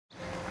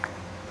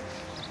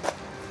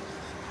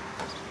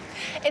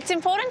It's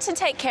important to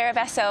take care of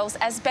ourselves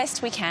as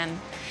best we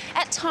can.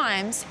 At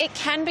times, it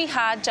can be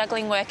hard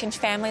juggling work and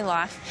family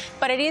life,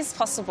 but it is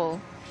possible.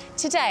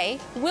 Today,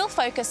 we'll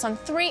focus on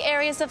 3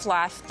 areas of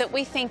life that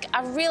we think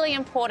are really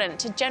important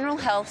to general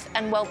health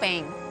and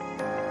well-being.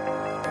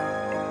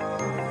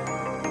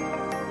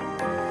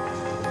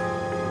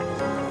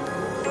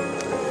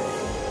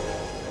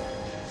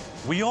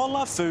 We all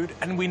love food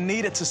and we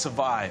need it to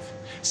survive.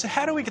 So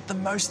how do we get the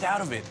most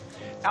out of it?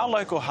 Our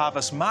local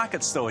Harvest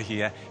Market store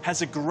here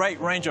has a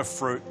great range of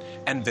fruit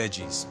and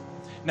veggies.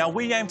 Now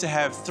we aim to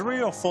have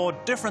 3 or 4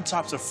 different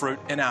types of fruit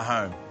in our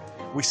home.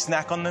 We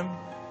snack on them,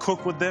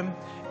 cook with them,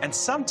 and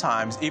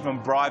sometimes even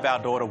bribe our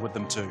daughter with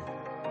them too.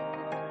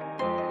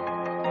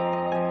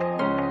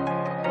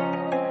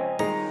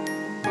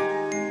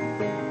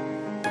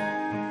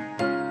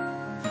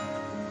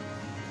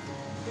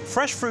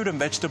 Fresh fruit and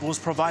vegetables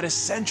provide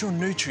essential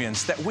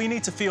nutrients that we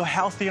need to feel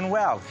healthy and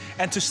well,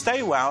 and to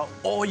stay well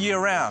all year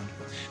round.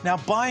 Now,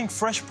 buying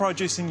fresh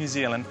produce in New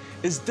Zealand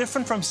is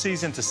different from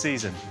season to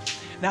season.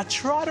 Now,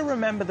 try to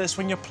remember this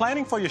when you're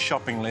planning for your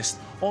shopping list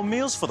or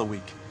meals for the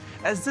week,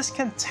 as this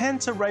can tend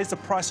to raise the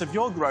price of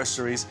your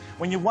groceries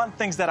when you want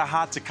things that are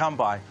hard to come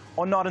by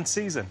or not in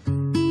season.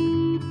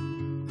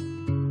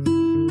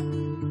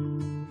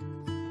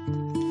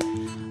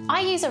 I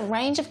use a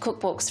range of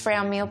cookbooks for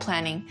our meal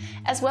planning,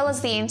 as well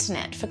as the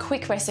internet for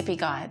quick recipe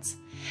guides.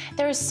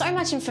 There is so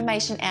much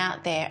information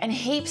out there and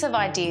heaps of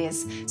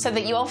ideas so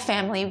that your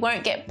family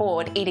won't get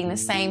bored eating the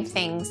same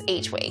things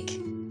each week.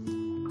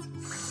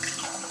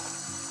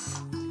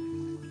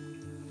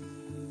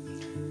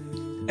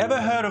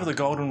 Ever heard of the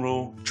golden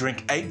rule,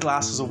 drink 8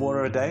 glasses of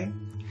water a day?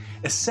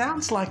 It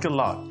sounds like a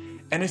lot,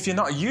 and if you're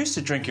not used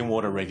to drinking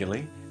water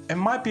regularly, it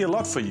might be a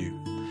lot for you.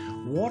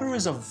 Water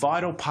is a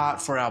vital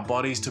part for our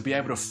bodies to be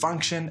able to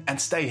function and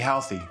stay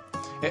healthy.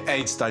 It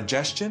aids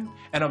digestion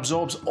and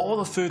absorbs all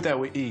the food that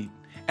we eat,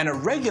 and it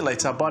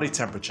regulates our body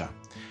temperature.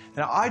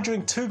 Now, I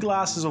drink 2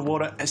 glasses of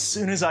water as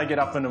soon as I get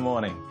up in the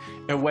morning.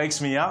 It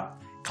wakes me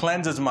up,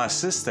 cleanses my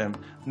system,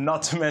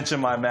 not to mention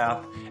my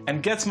mouth,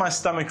 and gets my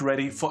stomach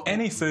ready for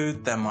any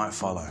food that might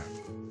follow.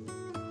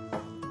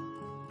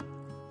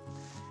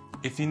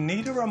 If you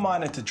need a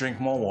reminder to drink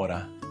more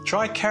water,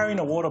 try carrying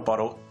a water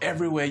bottle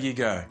everywhere you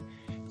go.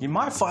 You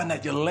might find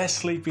that you're less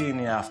sleepy in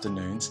the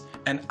afternoons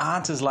and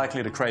aren't as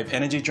likely to crave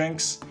energy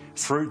drinks,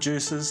 fruit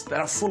juices that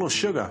are full of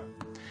sugar.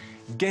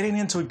 Getting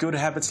into good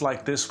habits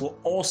like this will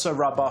also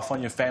rub off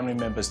on your family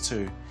members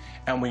too,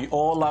 and we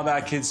all love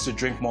our kids to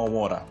drink more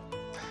water.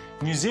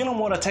 New Zealand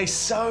water tastes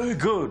so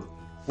good.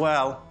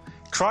 Well,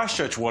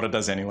 Christchurch water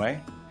does anyway.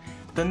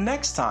 The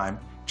next time,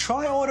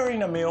 try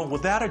ordering a meal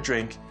without a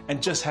drink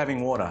and just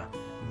having water.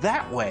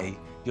 That way,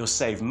 you'll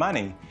save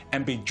money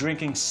and be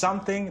drinking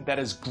something that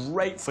is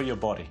great for your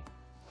body.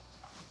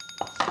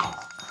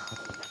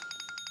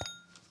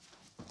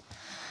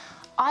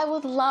 I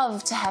would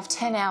love to have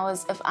 10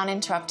 hours of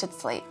uninterrupted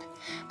sleep,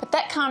 but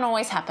that can't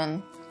always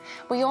happen.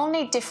 We all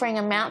need differing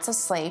amounts of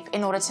sleep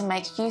in order to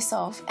make use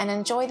of and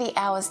enjoy the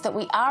hours that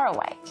we are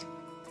awake.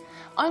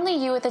 Only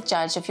you are the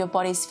judge of your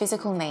body's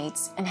physical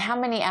needs and how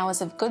many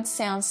hours of good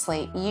sound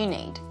sleep you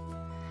need.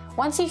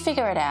 Once you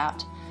figure it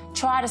out,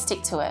 try to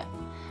stick to it.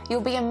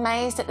 You'll be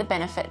amazed at the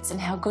benefits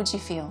and how good you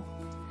feel.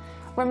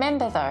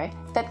 Remember though,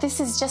 that this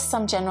is just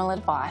some general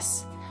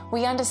advice.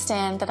 We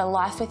understand that a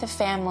life with a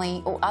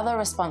family or other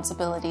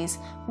responsibilities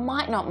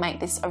might not make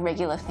this a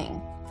regular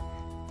thing.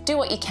 Do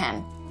what you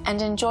can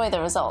and enjoy the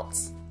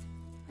results.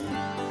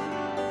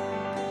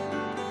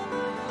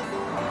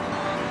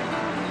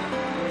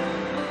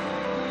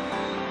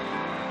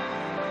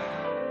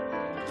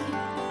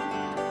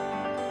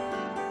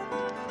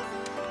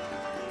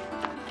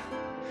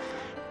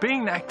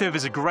 Being active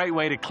is a great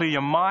way to clear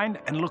your mind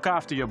and look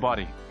after your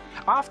body.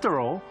 After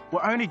all,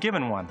 we're only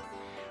given one.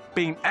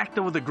 Being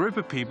active with a group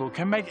of people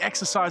can make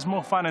exercise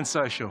more fun and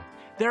social.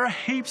 There are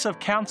heaps of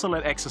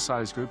council-led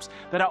exercise groups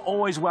that are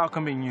always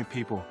welcoming new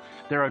people.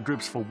 There are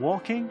groups for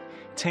walking,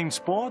 team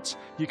sports,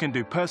 you can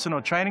do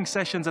personal training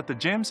sessions at the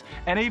gyms,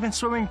 and even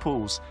swimming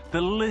pools.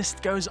 The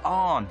list goes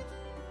on.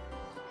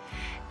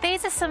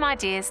 These are some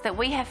ideas that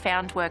we have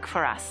found work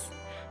for us.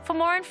 For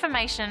more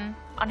information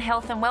on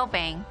health and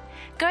well-being,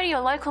 go to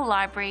your local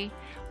library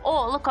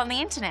or look on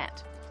the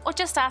internet, or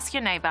just ask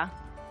your neighbour.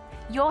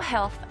 Your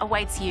health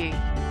awaits you.